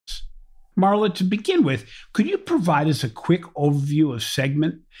Marla, to begin with, could you provide us a quick overview of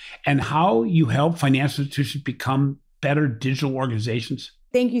Segment and how you help financial institutions become better digital organizations?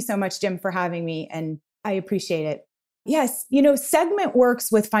 Thank you so much, Jim, for having me, and I appreciate it. Yes, Segment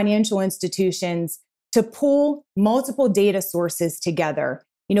works with financial institutions to pull multiple data sources together.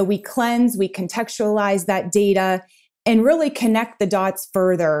 We cleanse, we contextualize that data and really connect the dots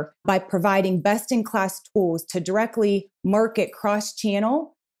further by providing best-in-class tools to directly market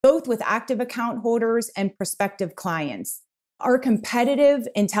cross-channel, both with active account holders and prospective clients. Our competitive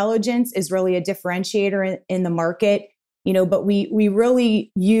intelligence is really a differentiator in the market, but we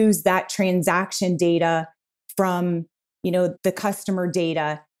really use that transaction data from, the customer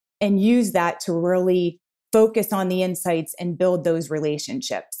data and use that to really focus on the insights and build those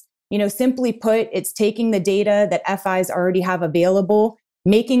relationships. Simply put, it's taking the data that FIs already have available,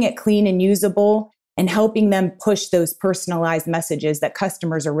 making it clean and usable, and helping them push those personalized messages that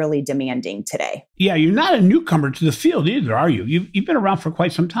customers are really demanding today. Yeah, you're not a newcomer to the field either, are you? You've been around for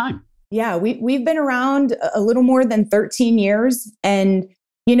quite some time. Yeah, we've been around a little more than 13 years. And,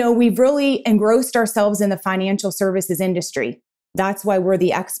 we've really engrossed ourselves in the financial services industry. That's why we're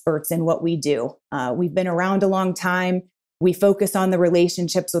the experts in what we do. We've been around a long time. We focus on the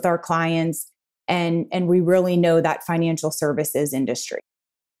relationships with our clients, and we really know that financial services industry.